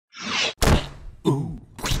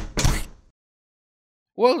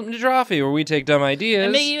Welcome to Drawfee, where we take dumb ideas.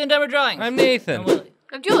 And make even dumber drawings. I'm Nathan. I'm Willie.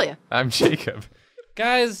 I'm Julia. I'm Jacob.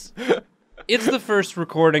 Guys, it's the first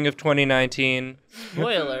recording of 2019.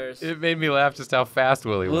 Spoilers. It made me laugh just how fast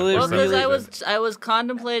Willie went. Willie Well, for some because reason. I was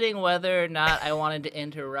contemplating whether or not I wanted to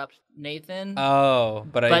interrupt Nathan. Oh,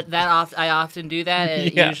 but I often do that, and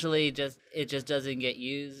it Yeah. usually just doesn't get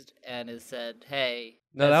used, and it said, "Hey,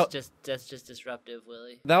 No, that's just disruptive,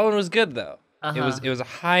 Willie." that one was good though. Uh-huh. It was a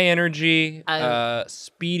high energy,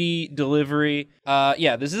 speedy delivery.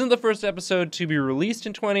 Yeah, this isn't the first episode to be released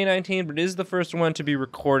in 2019, but it is the first one to be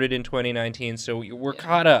recorded in 2019. So we're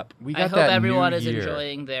caught up. We I got hope that everyone new is year.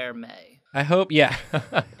 enjoying their May. I hope, yeah.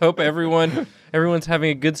 I hope everyone's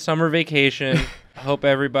having a good summer vacation. I hope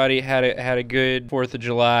everybody had a good 4th of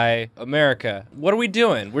July. America, what are we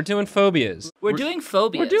doing? We're doing phobias. We're doing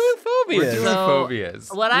phobias. We're doing phobias. We're doing So,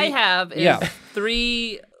 phobias. What I have is Yeah.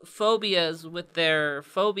 3 phobias with their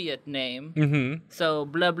phobia name. Mm-hmm. So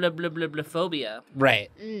blah blah blah blah blah phobia. Right.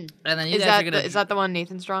 And then you Is guys that are gonna is that the one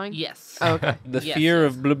Nathan's drawing? Yes. Oh, okay. The Yes, fear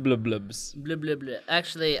yes. of blub blub blubs. Blah blah blah.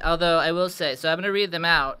 Actually, although I will say, so I'm gonna read them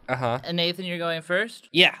out. Uh-huh. And Nathan, you're going first,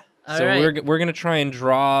 Yeah. All So right. we're gonna try and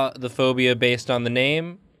draw the phobia based on the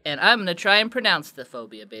name. and I'm gonna try and pronounce the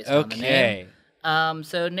phobia based on the name. Okay.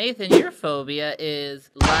 So Nathan, your phobia is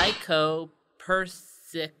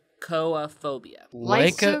lycopersicoaphobia.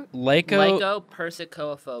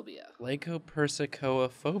 Lycopersicoaphobia.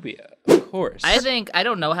 Lycopersicoaphobia. Of course. I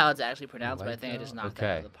don't know how it's actually pronounced, but I think I just knocked it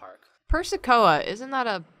out of the park. Persicoa, isn't that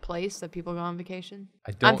a place that people go on vacation?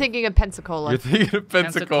 I don't. I'm thinking of Pensacola. You're thinking of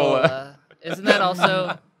Pensacola. Isn't that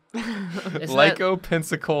also? isn't that-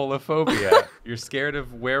 Lycopensacola-phobia. You're scared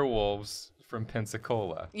of werewolves from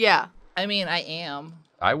Pensacola. Yeah. I mean, I am.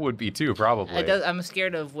 I would be too, probably. I'm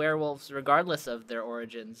scared of werewolves regardless of their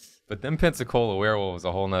origins. But then Pensacola werewolves is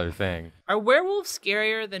a whole nother thing. Are werewolves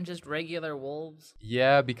scarier than just regular wolves?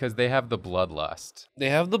 Yeah, because they have the bloodlust. They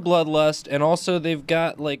have the bloodlust, and also they've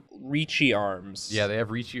got like reachy arms. Yeah, they have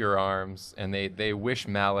reachier arms, and they wish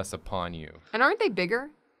malice upon you. And aren't they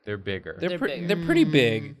bigger? They're bigger. They're bigger. they're pretty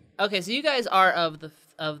big. Okay, so you guys are of the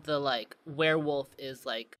like werewolf is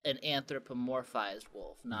like an anthropomorphized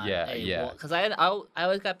wolf, not Yeah, a yeah. wolf. Because I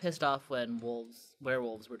always got pissed off when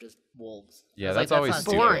werewolves were just wolves. Yeah, I was that's like, always not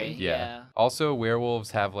stupid. boring. Yeah. Also,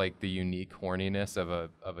 werewolves have like the unique horniness of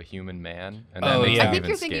a human man, and that Oh, makes yeah. I them think even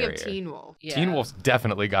you're thinking scarier. of Teen Wolf. Yeah. Teen Wolf's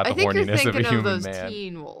definitely got the I think you're horniness of a thinking of human those man.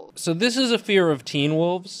 Teen Wolves. So this is a fear of teen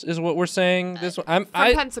wolves, is what we're saying. This one, From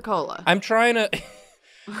Pensacola. I'm trying to,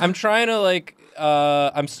 like,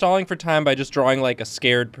 I'm stalling for time by just drawing like a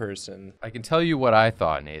scared person. I can tell you what I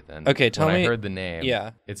thought, Nathan. Okay, tell when me- I heard the name.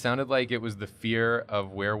 Yeah. It sounded like it was the fear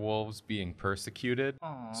of werewolves being persecuted.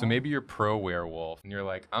 So maybe you're pro-werewolf, and you're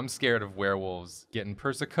like, I'm scared of werewolves getting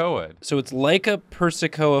persecoed. So it's like a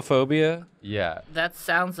persicoaphobia. Yeah. That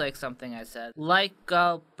sounds like something I said.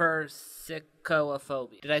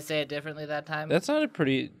 Lycopersicoaphobia. Did I say it differently that time? That sounded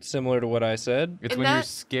pretty similar to what I said. It's And when you're that-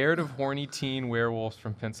 scared of horny teen werewolves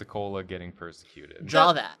from Pensacola getting persecuted.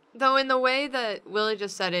 Draw that. Though in the way that Willie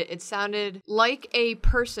just said it, it sounded like a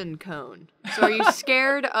person cone. So are you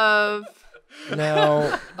scared of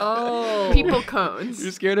No. Oh. people cones?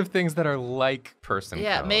 You're scared of things that are like person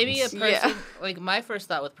Yeah, cones. maybe a person. Yeah. Like my first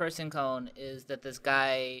thought with person cone is that this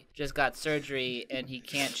guy just got surgery and he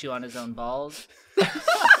can't chew on his own balls.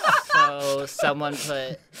 So someone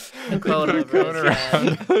put a cone over his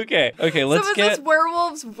head. Okay, let's So is get. this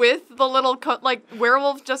werewolves with the little like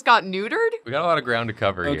werewolf just got neutered? We got a lot of ground to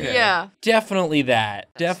cover Okay. here. Yeah. Definitely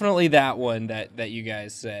that one that you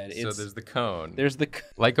guys said. So there's the cone. there's the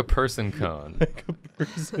Like a person cone.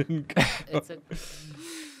 person. It's a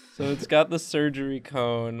So it's got the surgery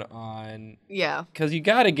cone on, Yeah. because you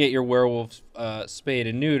got to get your werewolf spayed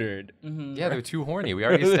and neutered. Yeah, they're too horny. We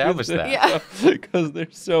already established that. Yeah. Because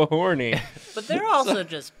they're so horny. But they're also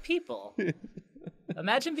just people.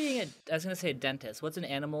 Imagine being I was gonna say dentist. What's an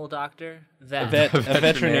animal doctor? A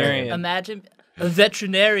veterinarian. Imagine a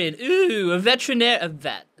veterinarian. Ooh, a vet.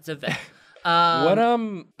 It's a vet. What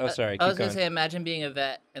Oh, sorry. I was Keep gonna going. say, imagine being a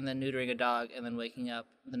vet and then neutering a dog and then waking up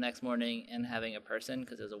the next morning and having a person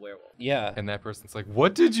because it was a werewolf. Yeah. And that person's like,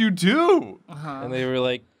 what did you do? And they were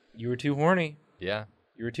like, "You were too horny. Yeah.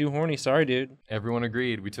 You were too horny. Sorry, dude." Everyone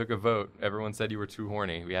agreed. We took a vote. Everyone said you were too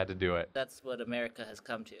horny. We had to do it. That's what America has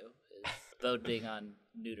come to, is voting on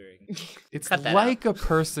neutering. It's Cut that like a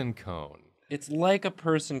person cone. It's like a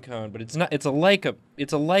person cone, but it's not. It's a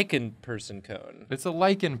lichen person cone. It's a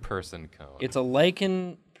lichen person cone. It's a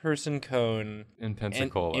lichen person cone in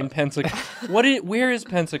Pensacola. in Pensacola. Where is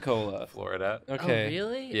Pensacola? Florida. Okay. Oh,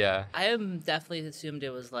 really? Yeah. I am definitely assumed it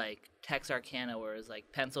was like Texarkana, where it's like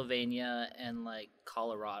Pennsylvania and like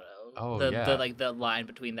Colorado. Oh, the yeah. the line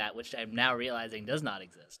between that, which I'm now realizing does not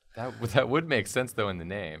exist. That would make sense though in the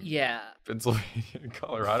name. Yeah. Pennsylvania and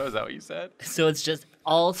Colorado, is that what you said? So it's just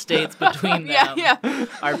all states between them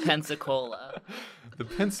are Pensacola. The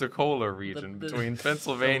Pensacola region between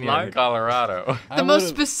Pennsylvania large- and Colorado. The most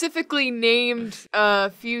specifically named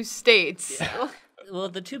few states. Yeah. Well,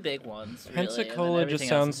 the two big ones. Really, Pensacola just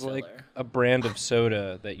sounds like a brand of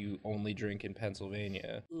soda that you only drink in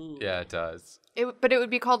Pennsylvania. Ooh. Yeah, it does. But it would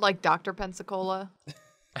be called like Dr. Pensacola.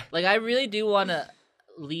 Like, I really do want to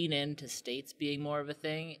lean into states being more of a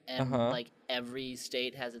thing, and like every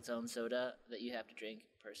state has its own soda that you have to drink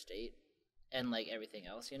per state, and like everything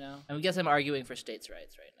else, And I guess I'm arguing for states'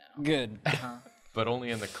 rights right now. Good. But only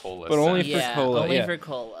in the cola But only sense. for cola. Only yeah. for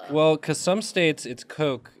cola. Well, because some states it's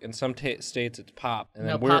Coke, and some states it's pop. And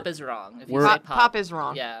no, then pop is wrong. If you we're- say Pop is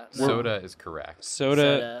wrong. Yeah. Soda is correct.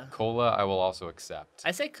 soda. Cola, I will also accept.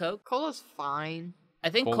 I say Coke. Cola's fine. I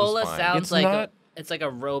think Cola's cola fine. sounds It's like not- it's like a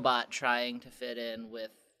robot trying to fit in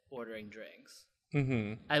with ordering drinks.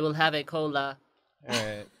 Mm-hmm. I will have a cola. All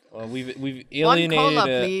right. Well, we've One alienated cola,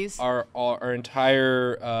 please. our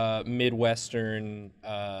entire Midwestern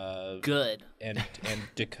Good. and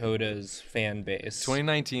Dakota's fan base.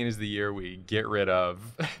 2019 is the year we get rid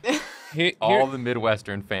of All the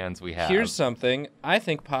Midwestern fans we have. Here's something. I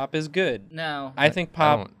think pop is good. No. I think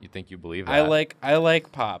pop. You think you believe that? I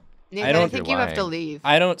like pop. Nathan, I don't. I think you have to lying. leave.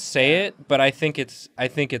 I don't say it, but I think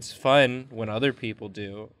it's fun when other people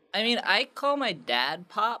do. I mean, I call my dad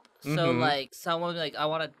Pop, so Mhm. like someone like I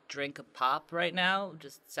want to drink a pop right now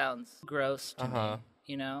just sounds gross to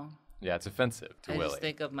me, Yeah, it's offensive to I Willie. just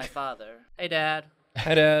think of my father. Hey, Dad.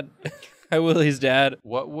 Hi, Dad. Hi, Willie's dad.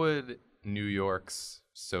 What would New York's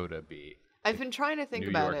soda be? I've been trying to think New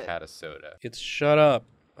about York it. had a soda. It's shut up.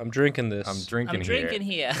 I'm drinking this. I'm drinking I'm here. drinking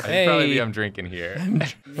here. I'd probably Hey. be I'm drinking here.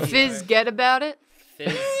 Fizz, get about it.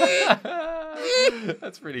 Fizz.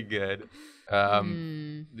 That's pretty good.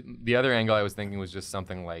 The other angle I was thinking was just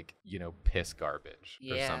something like, piss garbage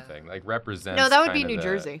or Yeah. something. Like represents No, that would be kinda New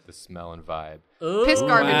Jersey. the smell and vibe. Ooh. Piss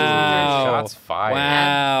garbage is New Jersey. Shots fired.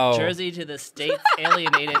 Wow. Jersey to the states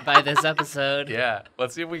alienated by this episode. Yeah,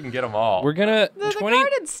 let's see if we can get them all. We're gonna The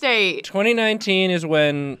Garden State. 2019 is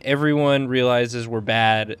when everyone realizes we're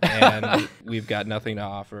bad and we've got nothing to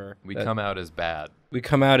offer. We come out as bad. We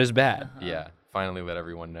come out as bad. Yeah, finally let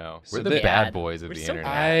everyone know. So We're the they- bad boys of We're the so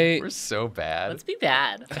internet. bad. We're so bad. Let's be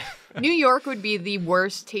bad. New York would be the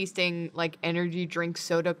worst tasting like energy drink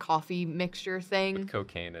soda coffee mixture thing.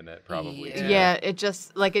 Cocaine in it, probably. Yeah. Yeah, it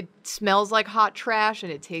just like it smells like hot trash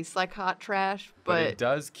and it tastes like hot trash, But it but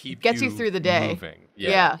does keep gets you through the day. moving.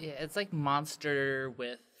 yeah. Yeah, it's like Monster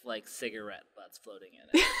with like cigarette butts floating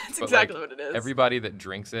in it. That's But, exactly like, what it is. Everybody that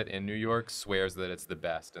drinks it in New York swears that it's the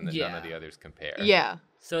best and that none of Yeah. the others compare. Yeah.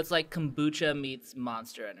 So it's like kombucha meets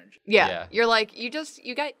Monster Energy. Yeah. Yeah. You're like you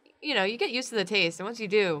get used to the taste, and once you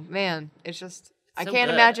do, man, it's just I so can't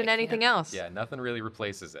good. imagine I anything can't. else. Yeah, nothing really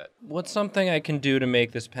replaces it. What's something I can do to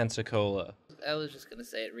make this Pensacola? I was just gonna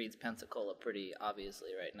say it reads Pensacola pretty obviously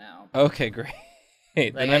right now. Okay, great.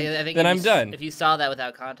 Like, then I think then if I'm you done. If you saw that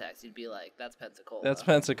without context, you'd be like, "That's Pensacola." That's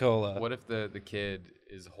Pensacola. What if the kid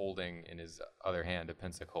is holding in his other hand a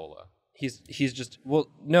Pensacola? He's just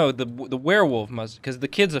no, the werewolf must, because the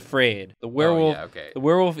kid's afraid. The werewolf okay. the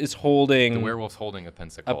werewolf is holding The werewolf's holding a a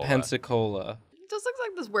Pensacola. Pensacola. It just looks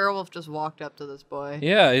like this werewolf just walked up to this boy.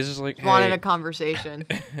 Yeah, he's just like, Wanted hey, a conversation.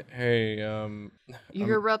 hey, You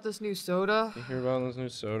hear about this new soda? you hear about this new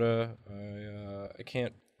soda? I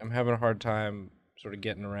can't. I'm having a hard time sort of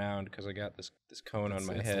getting around because I got this cone on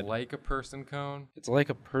my It's head. like a person cone, It's like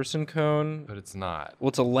a person cone. but it's not. Well,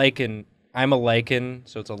 it's a lichen. I'm a lichen,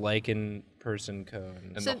 so it's a lichen person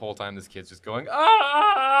cone. And So- the whole time this kid's just going,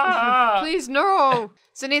 ah! Please no.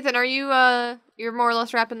 So Nathan, are you you're more or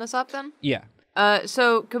less wrapping this up then? Yeah.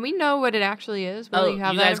 So can we know what it actually is? Will Oh, you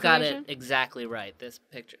have you that guys got it information? exactly right. This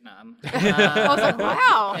picture, no, I was like,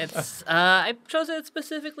 wow. it's I chose it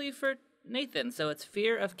specifically for Nathan, so it's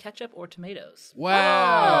fear of ketchup or tomatoes.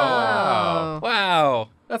 Wow. Oh. Wow.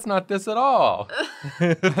 That's not this at all.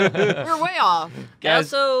 You're way off.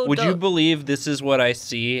 Guys, Also, would you don't- believe this is what I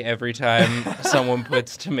see every time someone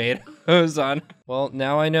puts tomatoes on? Well,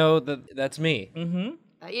 now I know that that's me. Mm-hmm.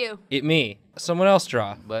 That you. It me. Someone else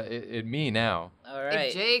draw. But it me now. All Hey,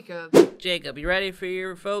 right, Jacob. Jacob, you ready for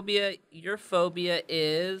your phobia? Your phobia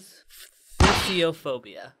is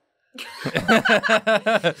physiophobia.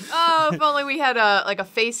 Oh, if only we had a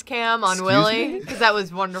face cam on Willie, because that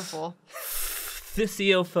was wonderful.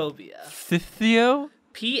 Physiophobia. Physio?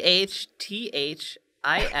 PHTHISIOPHOBIA.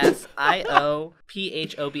 ISIOPHOBIA.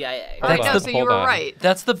 Oh, I know, on, so you hold were on. right.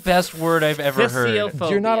 That's the best word I've ever heard. Physiophobia.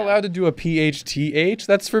 You're not allowed to do a PHTH.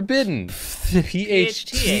 That's forbidden.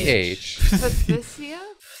 PHTH. Patricia?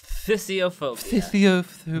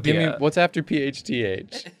 Physiophobia. Give me what's after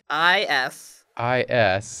PHTH.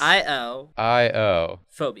 ISIO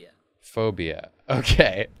Phobia. phobia.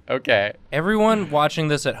 Okay. Everyone watching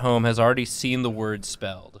this at home has already seen the word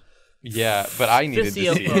spelled. Yeah, but I needed to see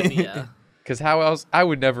it. Physiophobia. Because how else? I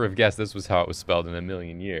would never have guessed this was how it was spelled in a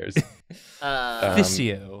million years.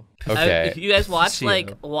 Physio. Okay. You guys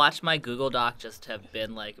Physio. watch my Google Doc just have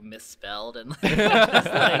been like misspelled and like, just,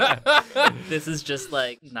 like this is just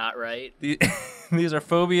like not right. These are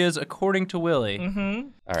phobias according to Willie. Mm-hmm.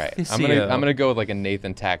 All right. Physio. I'm gonna go with like a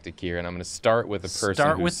Nathan tactic here, and I'm gonna start with a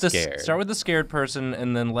person who's scared. Start with the scared person,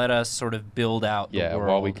 and then let us sort of build out the world.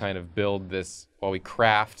 While we kind of build this, while we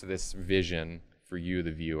craft this vision for you,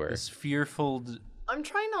 the viewer. This fearful I'm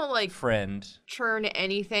trying to like friend. churn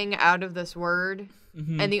anything out of this word,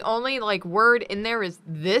 and the only like word in there is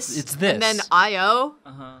this. It's this. And then IO.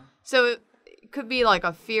 Uh-huh. So it could be like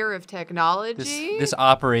a fear of technology. This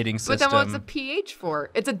operating system. But then what's the PH for?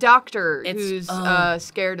 It's a doctor It's- who's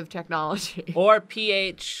scared of technology. Or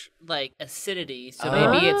pH like acidity, so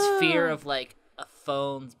maybe it's fear of like a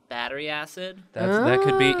phone's battery acid. That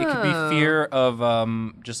could be. It could be fear of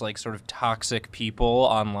just like sort of toxic people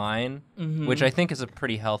online, which I think is a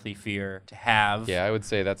pretty healthy fear to have. Yeah, I would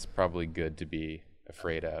say that's probably good to be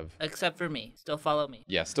afraid of. Except for me. Still follow me.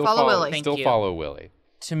 Yeah, still Follow Willie. Thank Still you. follow Willie.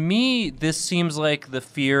 To me, this seems like the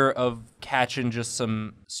fear of catching just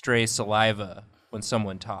some stray saliva when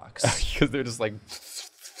someone talks. Because they're just like.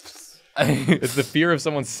 It's the fear of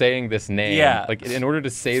someone saying this name. Yeah. Like, in order to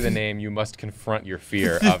say the name, you must confront your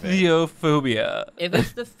fear of it. Theophobia. If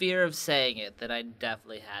it's the fear of saying it, then I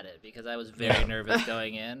definitely had it because I was very nervous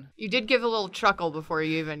going in. You did give a little chuckle before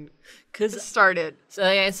you even 'Cause started. so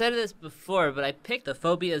like, I said this before, but I picked the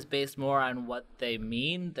phobias based more on what they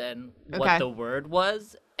mean than what Okay. the word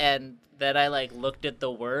was. And then I like looked at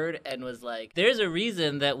the word and was like, there's a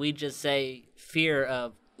reason that we just say fear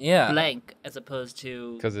of Yeah. blank as opposed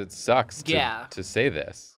to Because it sucks to say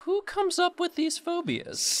this. Who comes up with these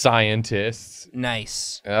phobias? Scientists.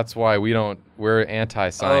 Nice. And that's why we're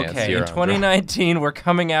anti-science Okay, here in on 2019, we're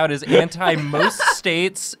coming out as anti most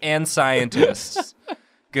states and scientists.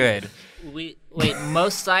 Good. wait,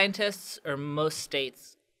 most scientists or most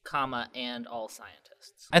states, comma, and all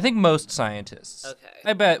scientists. I think most scientists. Okay.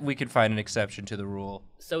 I bet we could find an exception to the rule.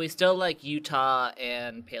 So we still like Utah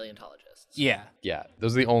and paleontologists. Yeah. Yeah,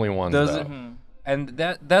 those are the only ones, Those though. And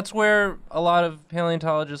that's where a lot of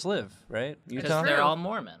paleontologists live, right? Because Utah? they're all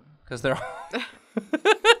Mormon. Because they're all...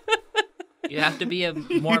 You have to be a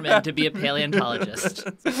Mormon to be a paleontologist.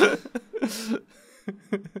 I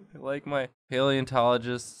like my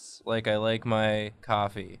paleontologists like I like my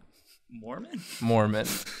coffee. Mormon? Mormon.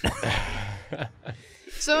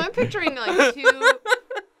 So I'm picturing like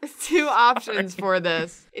two options for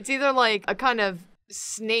this. It's either like a kind of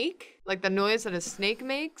snake, like the noise that a snake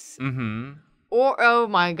makes, Mm-hmm. or oh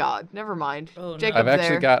my god, never mind. Oh, no.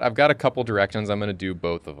 Jacob's I've got a couple directions. I'm gonna do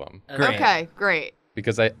both of them Great. Okay, great.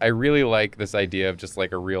 because I really like this idea of just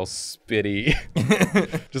like a real spitty,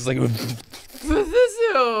 just like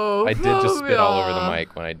I did just spit all over the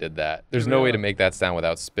mic when I did that. There's no way to make that sound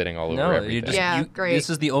without spitting all over No, everything. you just Yeah, great. This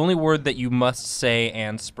is the only word that you must say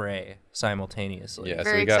and spray simultaneously. Yeah, so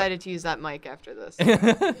Very we got, excited to use that mic after this.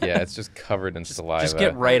 yeah, it's just covered in saliva. Just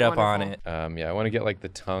get right up on Wonderful. it. Yeah, I want to get like the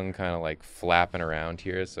tongue kind of like flapping around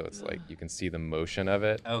here, so it's like you can see the motion of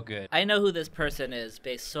it. Oh, good. I know who this person is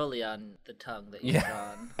based solely on the tongue that you've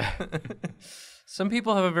drawn. Some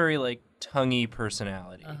people have a very like tonguey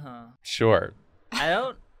personality. Uh-huh. Sure. I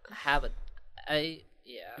don't have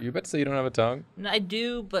yeah. You about to say you don't have a tongue? No, I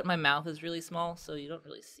do, but my mouth is really small, so you don't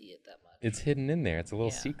really see it that much. It's hidden in there. It's a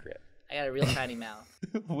little Yeah. secret. I got a real tiny mouth.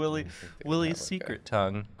 Willie's secret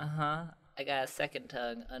tongue. Uh-huh. I got a second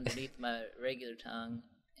tongue underneath my regular tongue,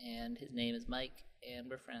 and his name is Mike, and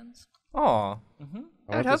we're friends. Aw,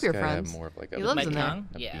 I would hope you're guy to have friends. more of like He a, lives My in there. tongue?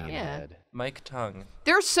 a Yeah. bean Yeah. head. Mike Tongue.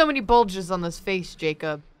 There are so many bulges on this face,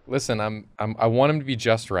 Jacob. Listen, I want him to be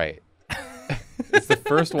just right. It's the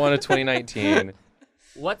first one of 2019.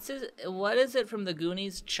 What is it from the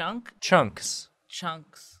Goonies? Chunk? Chunks.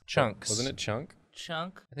 Chunks. Chunks. Wasn't it Chunk?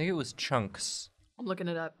 Chunk? I think it was chunks. I'm looking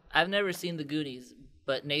it up. I've never seen the Goonies,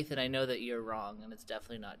 but Nathan, I know that you're wrong, and it's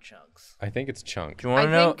definitely not Chunks. I think it's Chunk. Do you want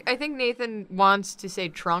to know? I think Nathan wants to say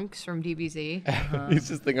trunks from DBZ. He's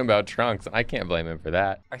just thinking about trunks, and I can't blame him for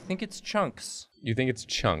that. I think it's chunks. You think it's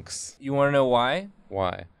Chunks? You want to know why?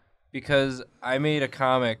 Why? Because I made a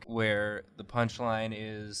comic where the punchline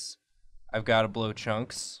is I've got to blow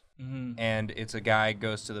chunks. And it's a guy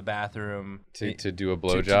goes to the bathroom to do a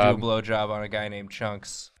blowjob. To do a blowjob on a guy named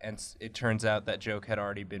Chunks, and it turns out that joke had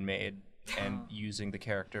already been made, and using the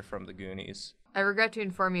character from the Goonies. I regret to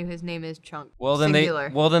inform you, his name is Chunk.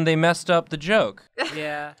 Singular. Then they messed up the joke.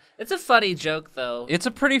 Yeah, it's a funny joke though. It's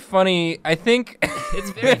a pretty funny. I think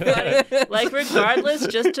it's very funny. Like regardless,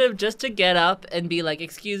 just to get up and be like,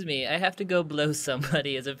 "Excuse me, I have to go blow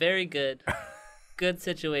somebody," is a very good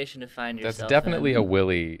situation to find yourself. That's definitely a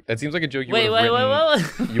Willie. That seems like a joke you would have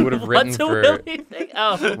written. Wait. You would have written What's for a Willie thing?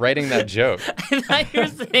 Oh. writing that joke. I thought you were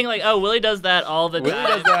saying like, oh, Willie does that all the time. Willie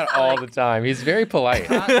does that all the time. He's very polite.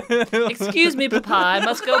 Excuse me, Papa, I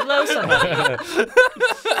must go blow somebody.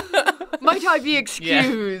 Might I be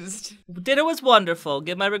excused? Yeah. Dinner was wonderful.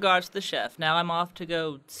 Give my regards to the chef. Now I'm off to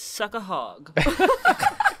go suck a hog.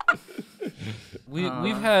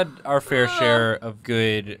 We've had our fair share of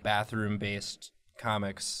good bathroom-based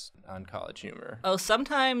comics on College Humor. Oh,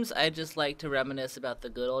 sometimes I just like to reminisce about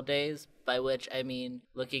the good old days, by which I mean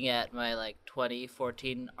looking at my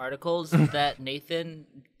 2014 articles that Nathan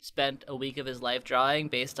spent a week of his life drawing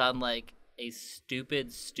based on a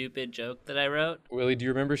stupid joke that I wrote. Willie, do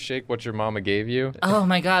you remember Shake What Your Mama Gave You? Oh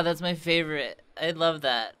my god, that's my favorite. I love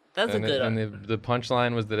that. That's a good one. And the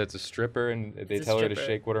punchline was that it's a stripper, and they tell her to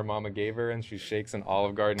shake what her mama gave her, and she shakes an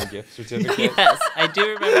Olive Garden gift certificate. Yes, I do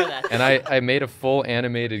remember that. And I made a full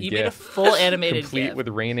animated GIF. You made a full animated complete GIF. with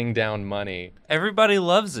raining down money. Everybody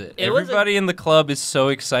loves it. Everybody in the club is so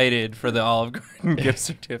excited for the Olive Garden gift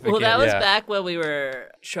certificate. Well, that was back when we were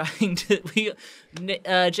trying to...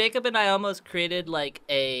 Jacob and I almost created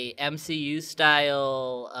a MCU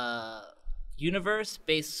style universe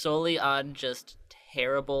based solely on just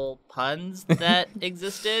terrible puns that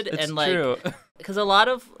existed. It's and true. Because a lot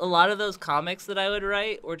of those comics that I would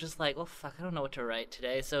write were just well, fuck, I don't know what to write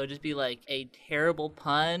today. So it would just be a terrible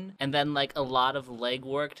pun and then a lot of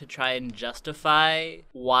legwork to try and justify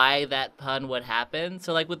why that pun would happen.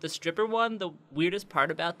 So with the stripper one, the weirdest part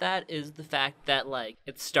about that is the fact that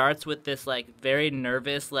it starts with this very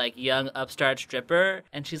nervous young upstart stripper,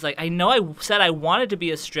 and she's like, I know I said I wanted to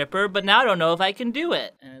be a stripper, but now I don't know if I can do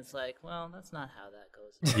it. And it's well, that's not how that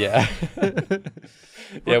goes. Yeah.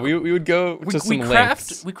 Yeah, we would go to some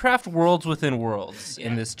lengths. We craft worlds within worlds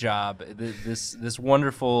in this job. This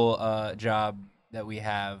wonderful job that we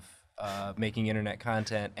have making internet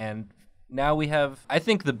content, and now we have. I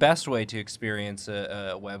think the best way to experience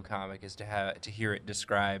a webcomic is to hear it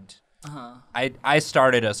described. I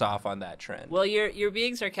started us off on that trend. Well, you're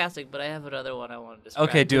being sarcastic, but I have another one I want to describe.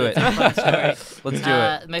 Okay, do it. Let's do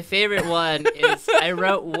it. My favorite one is I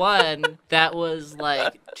wrote one that was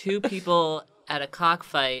two people at a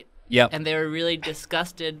cockfight. Yep. And they were really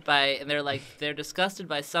disgusted by, and they're disgusted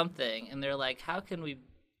by something, and they're like, how can we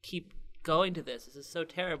keep going to this? This is so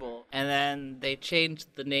terrible. And then they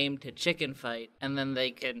changed the name to Chicken Fight, and then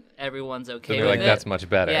everyone's okay they're with it. That's much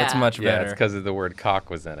better. Yeah. It's much better. Yeah, it's because of the word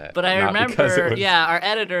cock was in it. But I not remember, was... our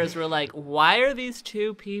editors were like, why are these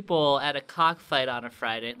two people at a cockfight on a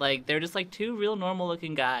Friday? They're just two real normal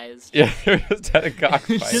looking guys. Yeah, they're just at a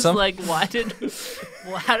cockfight. Just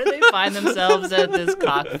how did they find themselves at this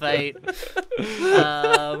cockfight?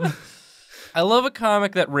 I love a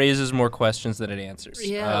comic that raises more questions than it answers.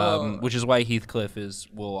 Yeah. Which is why Heathcliff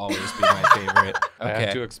will always be my favorite. Okay. I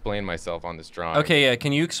have to explain myself on this drawing. Okay, yeah.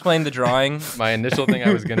 Can you explain the drawing? My initial thing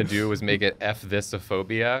I was going to do was make it F this a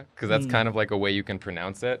phobia, because that's kind of a way you can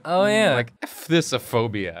pronounce it. Oh, yeah. F this a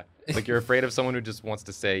phobia. You're afraid of someone who just wants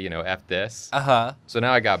to say, F this. Uh-huh. So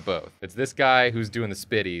now I got both. It's this guy who's doing the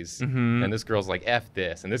spitties, and this girl's F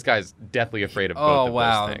this, and this guy's deathly afraid of both of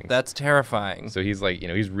those things. That's terrifying. So he's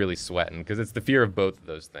he's really sweating, because it's the fear of both of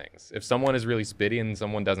those things. If someone is really spitty and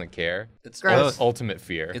someone doesn't care, It's that's both. ultimate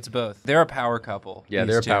fear. It's both. They're a power couple. Yeah, these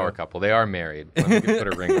they're a two. power couple. They are married. We can put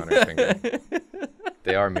a ring on her finger.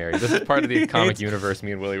 They are married. This is part of the comic universe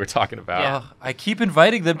me and Willie were talking about. Yeah. I keep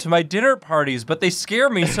inviting them to my dinner parties, but they scare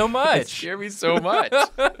me so They much. scare me so much.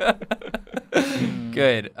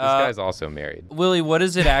 Good. This guy's also married. Willie, what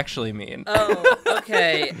does it actually mean? Oh,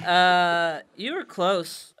 okay. You were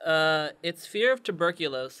close. It's fear of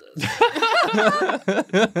tuberculosis.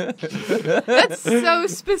 That's so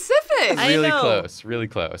specific. I Really know. close. Really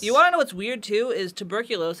close. You want to know what's weird too? Is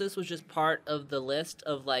tuberculosis was just part of the list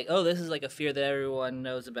of oh, this is a fear that everyone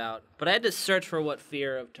knows about. But I had to search for what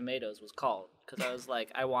fear of tomatoes was called, because I was like,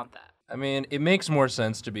 I want that. I mean, it makes more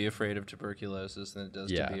sense to be afraid of tuberculosis than it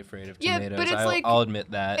does Yeah. to be afraid of Yeah, tomatoes. but it's like- I'll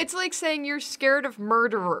admit that. It's like saying you're scared of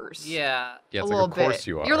murderers. Yeah. Yeah, a it's little like, of course bit.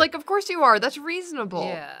 you are. You're like, of course you are. That's reasonable.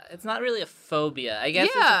 Yeah, it's not really a phobia. I guess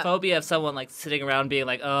it's Yeah. a phobia of someone like sitting around being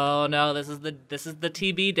like, "Oh no, this is the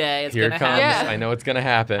TB day. It's Here it gonna comes. happen. Yeah. I know it's gonna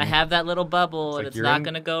happen. I have that little bubble, and like it's you're not in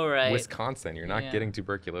gonna go right." Wisconsin, you're not Yeah. getting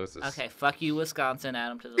tuberculosis. Okay, fuck you, Wisconsin.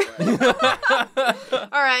 Add 'em to the list.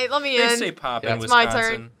 All right, let me They in. say pop Yeah, in it's my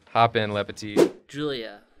Wisconsin. turn. Hop in, Le Petit.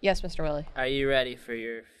 Julia, Yes, Mr. Willie. are you ready for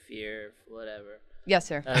your fear of whatever? Yes,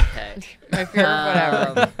 sir. Okay. My fear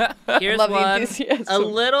of whatever. Here's Love the one. enthusiasm. A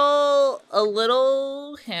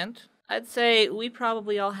little hint. I'd say we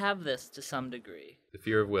probably all have this to some degree. The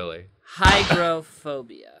fear of Willie.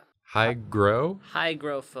 Hygrophobia. Hygro?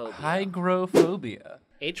 Hygrophobia. Hygrophobia.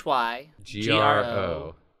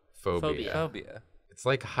 G-R-O. Phobia. Phobia. Phobia. It's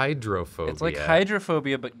like hydrophobia. It's like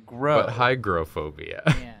hydrophobia, but grow. But hygrophobia.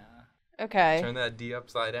 Yeah. Okay. Turn that D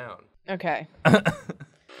upside down. Okay.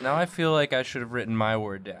 Now I feel like I should have written my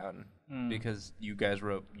word down because you guys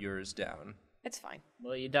wrote yours down. It's fine.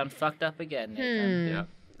 Well, you done fucked up again, Nathan. Yeah.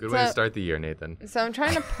 Good way to So- start the year, Nathan. So I'm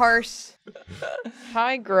trying to parse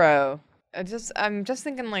high grow. I'm just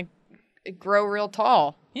thinking like it grow real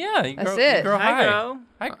tall. Yeah, you That's grow, it. You grow high. Hygro.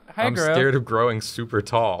 I'm Hygro. scared of growing super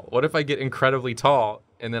tall. What if I get incredibly tall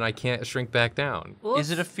and then I can't shrink back down? Well,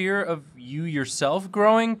 Is it a fear of you yourself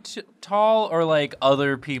growing tall or like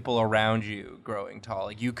other people around you growing tall?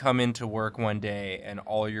 Like you come into work one day and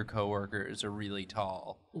all your coworkers are really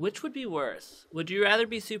tall. which would be worse? Would you rather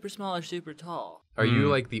be super small or super tall? Are you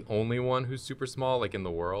like the only one who's super small, like in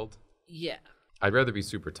the world? Yeah. I'd rather be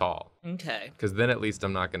super tall, Okay. because then at least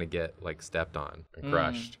I'm not gonna get like stepped on and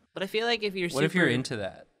crushed. But I feel like if you're What if you're into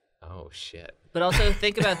that? Oh shit. But also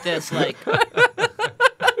think about this, like. Yeah.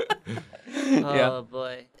 Oh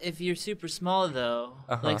boy. If you're super small though,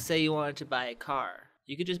 like say you wanted to buy a car,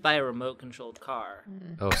 you could just buy a remote controlled car.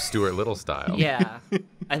 Oh, Stuart Little style. Yeah.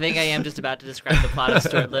 I think I am just about to describe the plot of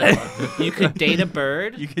Stuart Little. You could date a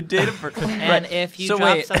bird, You could date a person. and if you So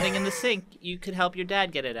drop wait. something in the sink, you could help your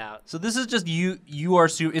dad get it out. So this is just you. You are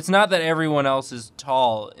it's not that everyone else is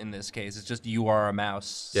tall in this case. It's just you are a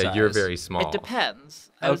mouse. Yeah, you're size. very small. It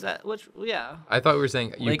depends. I was at which yeah. I thought we were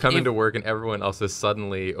saying you Like, come if- into work and everyone else has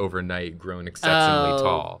suddenly overnight grown exceptionally Oh,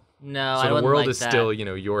 tall. No, So I the wouldn't world like is that. still,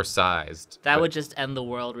 your sized. That but- would just end the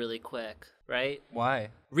world really quick, right? Why?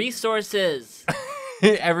 Resources.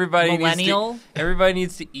 everybody Millennial? Everybody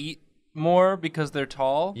needs to eat more because they're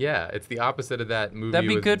tall. Yeah, it's the opposite of that movie That'd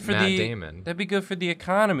be with good for Matt the. Damon. That'd be good for the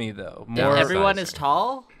economy, though. Yeah, More Everyone is Downsizing.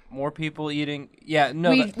 tall? more people eating. Yeah,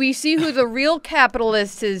 no. We see who the real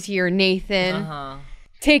capitalist is here, Nathan. Uh-huh.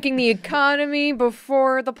 Taking the economy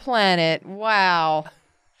before the planet. Wow.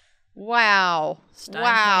 Wow. Stein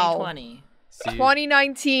Wow. 2020. See,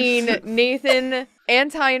 2019, Nathan,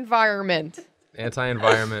 anti-environment,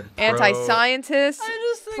 anti-environment, anti-scientist,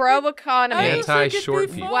 pro-economy.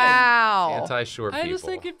 anti-short people. Wow. Anti-short I people. just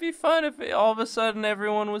think it'd be fun if all of a sudden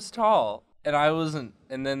everyone was tall and I wasn't,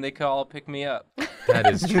 and then they could all pick me up.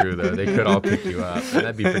 That is true, though. They could all pick you up, and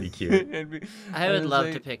that'd be pretty cute. It'd be- I would it's love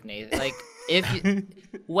like- to pick Nathan. Like, if you,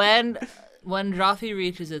 when Drawfee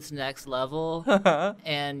reaches its next level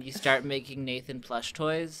and you start making Nathan plush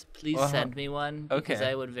toys, please send me one because Okay.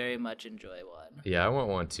 I would very much enjoy one. Yeah, I want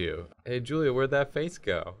one too. Hey, Julia, where'd that face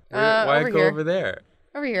go? Uh, Why over go here. over there?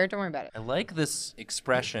 Over here, don't worry about it. I like this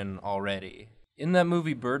expression already. In that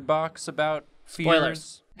movie Bird Box about fears.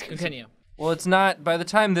 Spoilers. Continue. Well, it's not. By the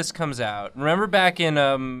time this comes out, remember back in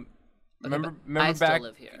remember I still back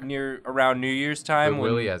live here. near around New Year's But time when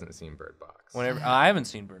Willie hasn't seen Bird Box. whenever I haven't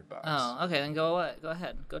seen Bird Box. Oh, okay, then go away. Go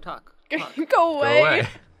ahead. Go talk. Talk. Go Go away. away.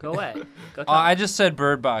 Go away. Go talk. I just said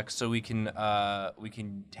Bird Box so we can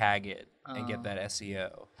tag it and get that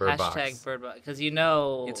SEO. Bird Box. Hashtag bird box. Because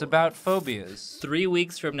It's about phobias. 3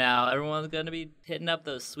 weeks from now, everyone's going to be hitting up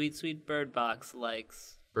those sweet, sweet bird box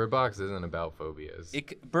likes. Bird Box isn't about phobias.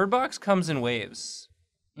 Bird Box comes in waves.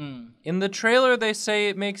 Mm. In the trailer, they say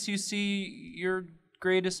it makes you see your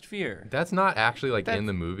greatest fear. That's not actually like in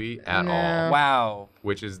the movie at all. Wow.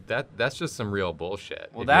 Which is that's just some real bullshit.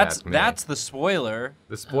 Well, if you that's ask me. the spoiler.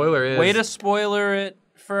 The spoiler is Way to spoiler it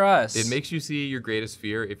for us. it makes you see your greatest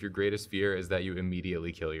fear if your greatest fear is that you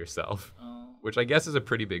immediately kill yourself. Oh. Which I guess is a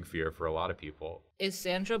pretty big fear for a lot of people. Is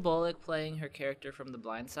Sandra Bullock playing her character from The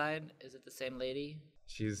Blind Side? Is it the same lady?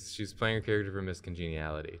 She's playing her character for Miss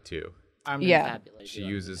Congeniality too. Armed Yeah. and fabulous. She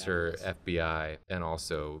uses her FBI and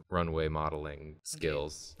also runway modeling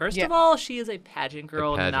skills. First Yeah. of all, she is a pageant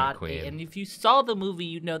girl, pageant not queen. and if you saw the movie,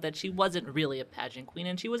 you'd know that she wasn't really a pageant queen,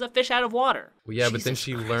 and she was a fish out of water. Well, yeah, but then Jesus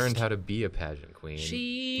she Christ. learned how to be a pageant queen.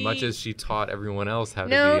 She- Much as she taught everyone else how to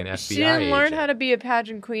be No, an FBI she didn't learn agent. how to be a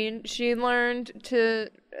pageant queen. She learned to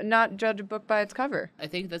not judge a book by its cover. I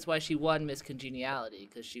think that's why she won Miss Congeniality,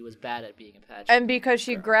 because she was bad at being a pageant. And because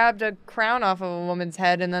she grabbed a crown off of a woman's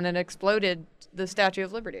head and then it exploded the Statue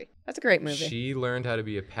of Liberty. That's a great movie. She learned how to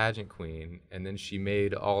be a pageant queen, and then she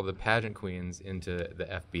made all the pageant queens into the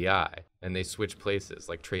FBI, and they switched places,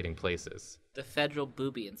 like trading places. The federal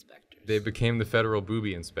booby inspectors. They became the federal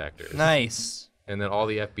booby inspectors. Nice. And then all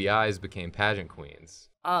the FBIs became pageant queens.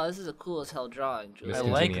 Oh, this is a cool as hell drawing, Julie. I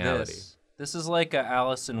Miss like Congeniality. this. This is like a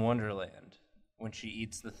Alice in Wonderland when she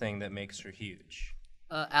eats the thing that makes her huge.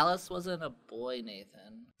 Alice wasn't a boy,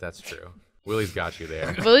 Nathan. That's true. Willie's got you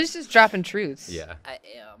there. Willie's just dropping truths. Yeah. I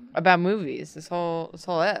am. About movies. This whole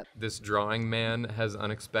ep. This drawing man has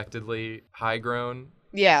unexpectedly high grown,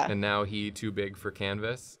 Yeah. and now he too big for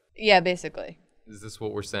canvas. Yeah, basically. Is this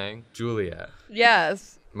what we're saying? Julia,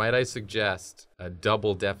 Yes. might I suggest a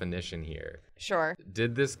double definition here? Sure.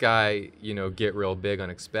 Did this guy, get real big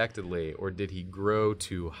unexpectedly, or did he grow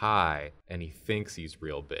too high and he thinks he's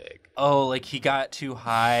real big? Oh, like he got too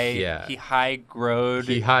high. Yeah. He high-growed.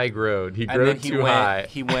 He high growed. He and grew then he too went, high.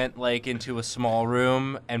 He went like into a small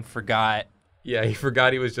room and forgot. Yeah, he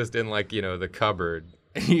forgot he was just in the cupboard.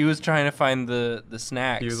 He was trying to find the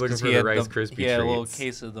snacks. He was looking 'cause for the had Rice Krispie He had a little treats.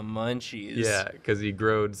 case of the munchies. Yeah, because he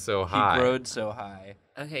growed so high. He growed so high.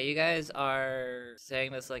 Okay, you guys are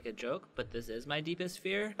saying this like a joke, but this is my deepest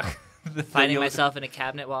fear. The Finding thing- myself in a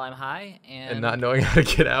cabinet while I'm high, and, and not knowing how to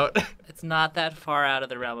get out. it's not that far out of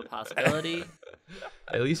the realm of possibility.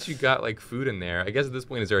 At least you got food in there. I guess at this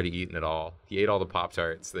point he's already eaten it all. He ate all the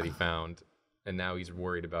Pop-Tarts that he found, and now he's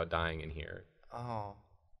worried about dying in here. Oh.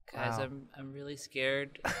 Guys, Wow. I'm really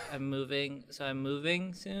scared. I'm moving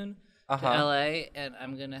soon to Uh-huh. LA, and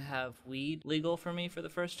I'm gonna have weed legal for me for the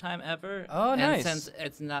first time ever. Oh, nice. And since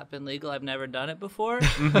it's not been legal, I've never done it before.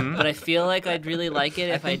 But I feel like I'd really like it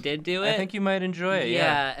if I did do it. I think you might enjoy it.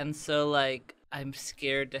 Yeah, and so I'm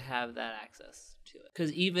scared to have that access to it.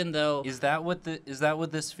 Because even though Is that what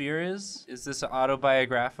this fear is? Is this an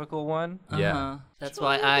autobiographical one? Yeah. that's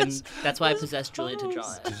why I possess Julia to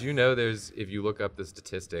draw it. Did you know if you look up the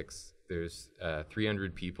statistics, there's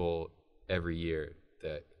 300 people every year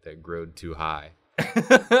that growed too high.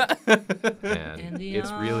 And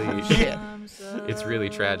it's really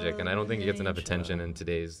tragic, and I don't think it gets enough attention in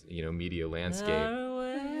today's media landscape.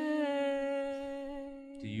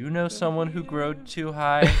 Do you know someone who growed too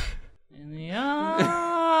high? In the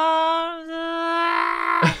arms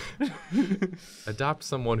Adopt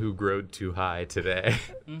someone who growed too high today.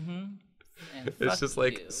 and It's fuck just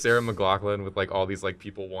you. Sarah McLachlan with all these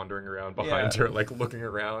people wandering around behind her, looking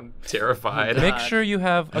around, terrified. Make sure you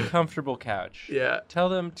have a comfortable couch. Yeah. Tell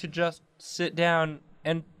them to just sit down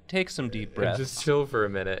and take some deep And breaths. just chill for a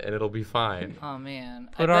minute, and it'll be fine. Oh man.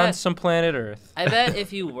 Put on some Planet Earth. I bet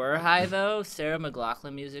if you were high though, Sarah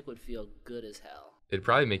McLachlan music would feel good as hell. It'd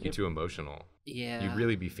probably make you too emotional. Yeah. You'd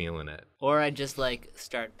really be feeling it. Or I'd just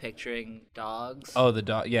start picturing dogs. Oh, the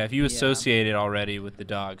dog. Yeah, if you associate it already with the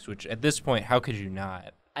dogs, which at this point, how could you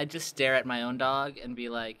not? I'd just stare at my own dog and be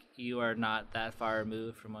like, you are not that far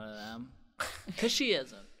removed from one of them. Because she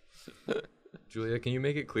isn't. Julia, can you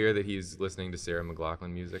make it clear that he's listening to Sarah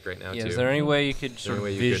McLachlan music right now, Yeah, too? is there any way you could Is there sort any of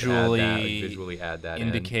way you could visually, visually add that in?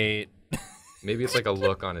 indicate? Maybe it's a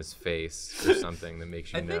look on his face or something that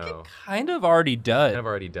makes you I think know. it kind of already does. Kind of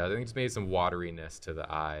already does. I think just maybe some wateriness to the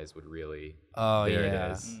eyes would really. Oh, there yeah.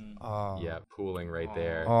 it is. Oh. Yeah, pooling right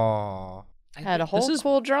there. Oh. I had a whole is-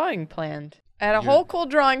 cool drawing planned.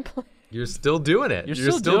 You're still doing it. You're You're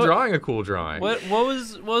still still doing- drawing a cool drawing. What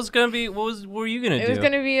was gonna be? What were you gonna do? It was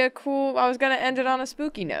gonna be I was gonna end it on a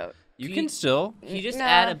spooky note. You can still. Can you just Nah.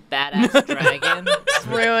 add a badass dragon? It's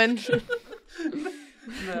ruined.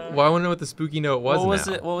 Well, I want to know what the spooky note was. What was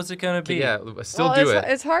now. it? What was it gonna be? Yeah, still Well, do it's,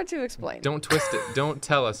 it. It's hard to explain. Don't twist it. Don't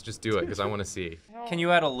tell us. Just do it, because I want to see. Can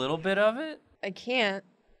you add a little bit of it? I can't.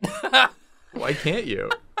 Why can't you?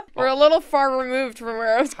 We're a little far removed from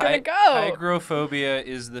where I was gonna go. Hygrophobia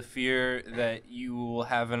is the fear that you will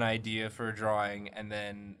have an idea for a drawing and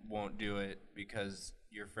then won't do it because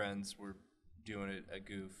your friends were doing a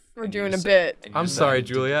goof. We're and doing you a deci- bit. and you I'm decided sorry,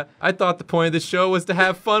 to- Julia. I thought the point of the show was to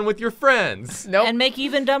have fun with your friends. Nope. And make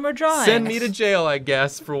even dumber drawings. Send me to jail, I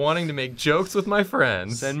guess, for wanting to make jokes with my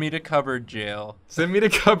friends. Send me to cupboard jail. Send me to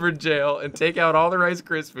cupboard jail and take out all the Rice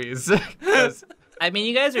Krispies. 'Cause I mean,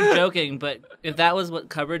 you guys are joking, but if that was what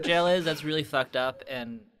cupboard jail is, that's really fucked up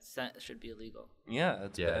and should be illegal. Yeah,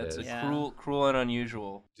 it's bad. It's Yeah. cruel and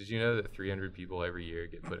unusual. Did you know that 300 people every year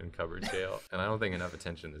get put in cupboard jail? And I don't think enough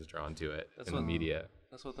attention is drawn to it in the media.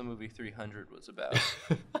 That's what the movie 300 was about.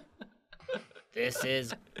 This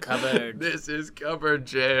is cupboard. This is cupboard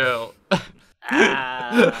jail.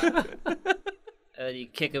 Ah. And then you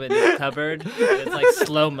kick them into the cupboard. It's like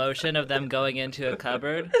slow motion of them going into a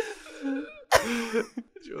cupboard.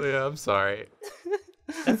 Julia, I'm sorry.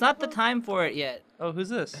 That's not the time for it yet. Oh, who's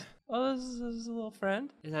this? Oh, this is a little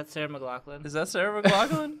friend. Is that Sarah McLachlan? Is that Sarah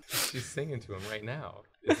McLachlan? She's singing to him right now.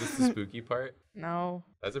 Is this the spooky part? No.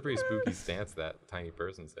 That's a pretty spooky stance that tiny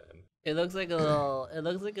person's in. It looks like a little. It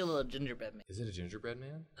looks like a little gingerbread man. Is it a gingerbread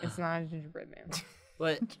man? It's not a gingerbread man.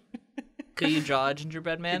 What? Could you draw a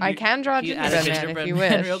gingerbread man? I can draw a Can you add gingerbread man if you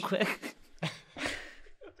man wish. real quick.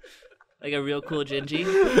 Like a real cool gingy.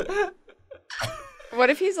 What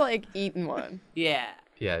if he's like eating one? Yeah.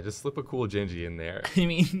 Yeah, just slip a cool gingy in there. I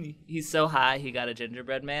mean, he's so high he got a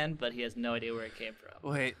gingerbread man, but he has no idea where it came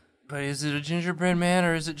from. Wait, but is it a gingerbread man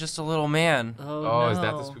or is it just a little man? Oh, Oh, no. is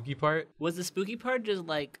that the spooky part? Was the spooky part just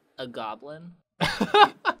like a goblin?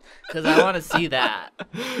 Because I want to see that.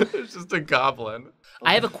 It's just a goblin.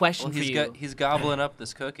 I have a question Well, for you. he's gobbling up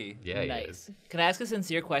this cookie. Yeah, he Nice. is. Can I ask a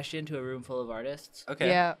sincere question to a room full of artists? Okay.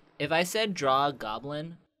 Yeah. If I said draw a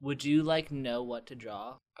goblin, would you like know what to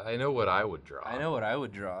draw? I know what I would draw. I know what I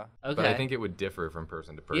would draw. Okay. But I think it would differ from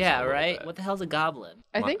person to person. yeah, a little right? bit. What the hell's a goblin?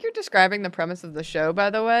 I think you're describing the premise of the show, by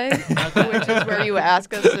the way, which is where you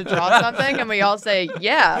ask us to draw something and we all say,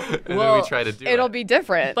 yeah, And then Well, we try to do it'll it. be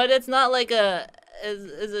different. But it's not like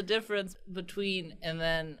is a difference between and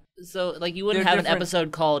then so like you wouldn't They're have an different.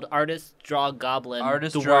 episode called Artists Draw Goblin.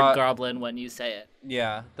 Artists the draw- word goblin when you say it.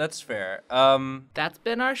 Yeah, that's fair. That's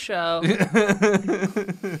been our show.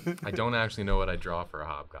 I don't actually know what I draw for a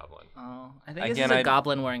hobgoblin. Oh, I think this Again, is a I'd-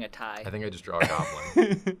 goblin wearing a tie, I think I just draw a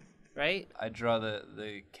goblin. right? I draw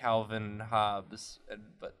the Calvin Hobbes,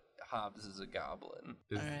 but Hobbes is a goblin.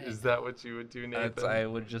 Alright. Is that what you would do, Nathan? I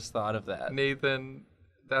would just thought of that. Nathan,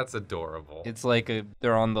 that's adorable. It's like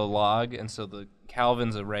they're on the log, and so the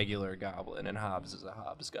Calvin's a regular goblin, and Hobbes is a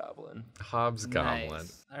Hobbes goblin. Hobbs goblin.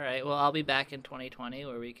 Nice. All right. Well, I'll be back in 2020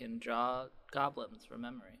 where we can draw goblins from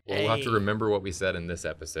memory. Well, we'll have to Hey. remember what we said in this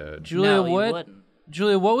episode. Julia, no, you what? wouldn't.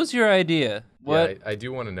 Julia, what was your idea? What? Yeah, I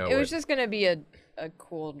do want to know. it was what- just going to be a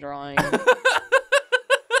cool drawing.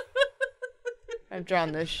 I've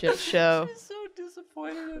drawn this shit show. so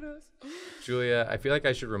disappointed in us. Julia, I feel like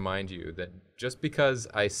I should remind you that just because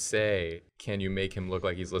I say, can you make him look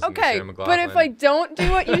like he's listening to Okay, Sarah McLachlan? but if I don't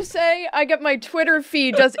do what you say, I get my Twitter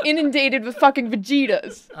feed just inundated with fucking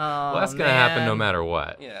Vegetas. Oh, well, that's going to happen no man. matter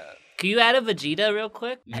what. Yeah. Can you add a Vegeta real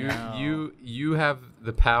quick? You have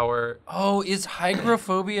the power. Oh, is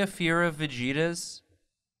hygrophobia fear of Vegetas?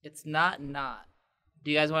 It's not. Do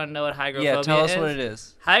you guys want to know what hygrophobia is? Yeah, tell us what it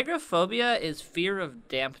is. Hygrophobia is fear of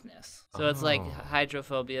dampness. So it's like Oh.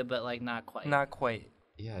 hydrophobia, but like not quite. Not quite.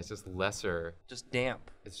 Yeah, it's just lesser. Just damp.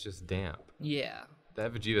 It's just damp. Yeah.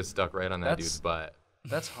 That Vegeta stuck right on that That's- dude's butt.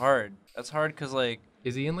 That's hard. That's hard because, like,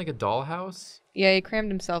 Is he in like a dollhouse? Yeah, he crammed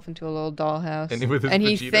himself into a little dollhouse. And with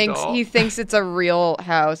his he Vegeta doll? thinks it's a real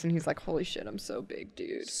house, and he's like, "Holy shit, I'm so big,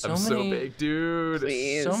 dude." I'm so big, dude.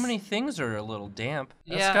 Please. So many things are a little damp.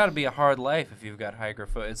 That's Yeah. got to be a hard life if you've got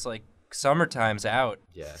hygrophobia. It's like summertime's out.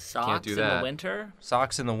 Yeah, Socks can't do in that. the winter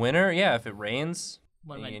Socks in the winter, yeah, if it rains.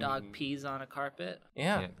 when my And- dog pees on a carpet.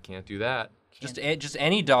 Yeah. Can't do that. Just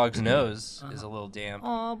any dog's nose is a little damp.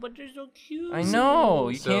 Oh, but you're so cute. I know.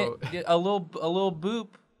 You So- can't get a little boop.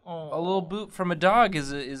 A little boop from a dog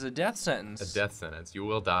is a death sentence. A death sentence. You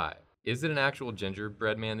will die. Is it an actual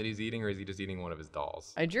gingerbread man that he's eating, or is he just eating one of his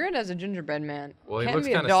dolls? I drew it as a gingerbread man. Well, he Can't looks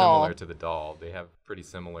be a kind of doll. similar to the doll. They have pretty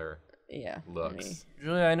similar Yeah. looks.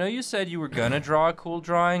 Julia, I know you said you were gonna draw a cool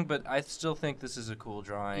drawing, but I still think this is a cool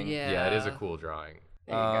drawing. Yeah. Yeah, it is a cool drawing.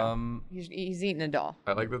 There you go. He's eating a doll.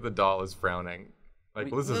 I like that the doll is frowning. Like,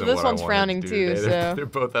 well, this Well, isn't this what one's I wanted frowning to do too, today. so- They're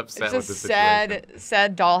both upset It's with just the situation.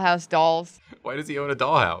 sad dollhouse dolls. Why does he own a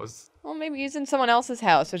dollhouse? Well, maybe he's in someone else's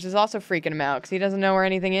house, which is also freaking him out because he doesn't know where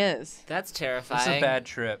anything is. That's This terrifying. is a bad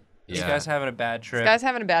trip. This Yeah. guy's having a bad trip. This guy's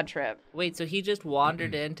having a bad trip. Wait, so he just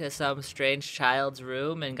wandered into some strange child's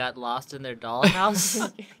room and got lost in their dollhouse?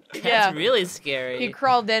 That's Yeah. really scary. He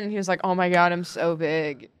crawled in and he was like, "Oh my god, I'm so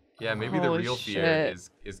big." Yeah, maybe the Holy real fear shit.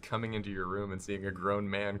 is coming into your room and seeing a grown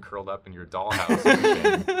man curled up in your dollhouse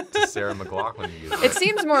weeping to Sarah McLachlan music It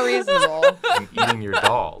seems more reasonable. and eating your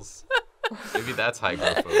dolls. Maybe that's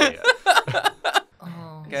hygrophobia.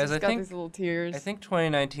 Oh. Guys, He's I got think these little tears.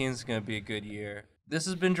 2019 is gonna be a good year. This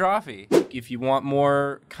has been Drawfee. If you want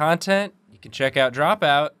more content, you can check out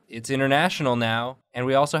Dropout. It's international now, and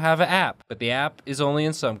we also have an app, but the app is only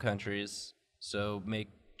in some countries. So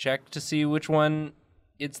check to see which one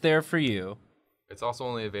it's there for you. It's also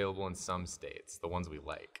only available in some states, the ones we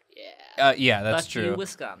like. Yeah. Yeah, that's Lucky true.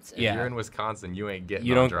 Wisconsin. Yeah. If you're in Wisconsin, you ain't getting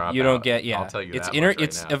You don't. Dropout. You don't get. Yeah. I'll tell you it's that much right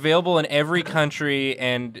It's now. available in every country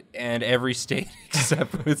and every state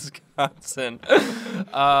except Wisconsin.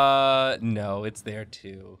 No, it's there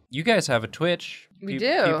too. You guys have a Twitch. We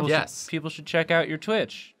do. Yes. People should check out your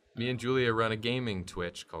Twitch. Me and Julia run a gaming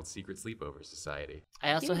Twitch called Secret Sleepover Society.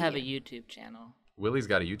 I also have a YouTube channel. Willie's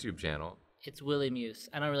got a YouTube channel. It's Willie Muse.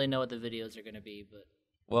 I don't really know what the videos are going to be, but...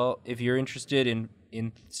 Well, if you're interested in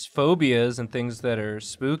phobias and things that are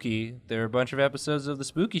spooky, there are a bunch of episodes of The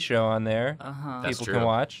Spooky Show on there. That's People true. can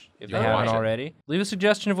watch if You they can haven't watch it. already. Leave a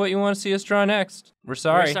suggestion of what you want to see us draw next. We're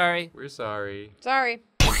sorry. We're sorry. We're sorry. Sorry.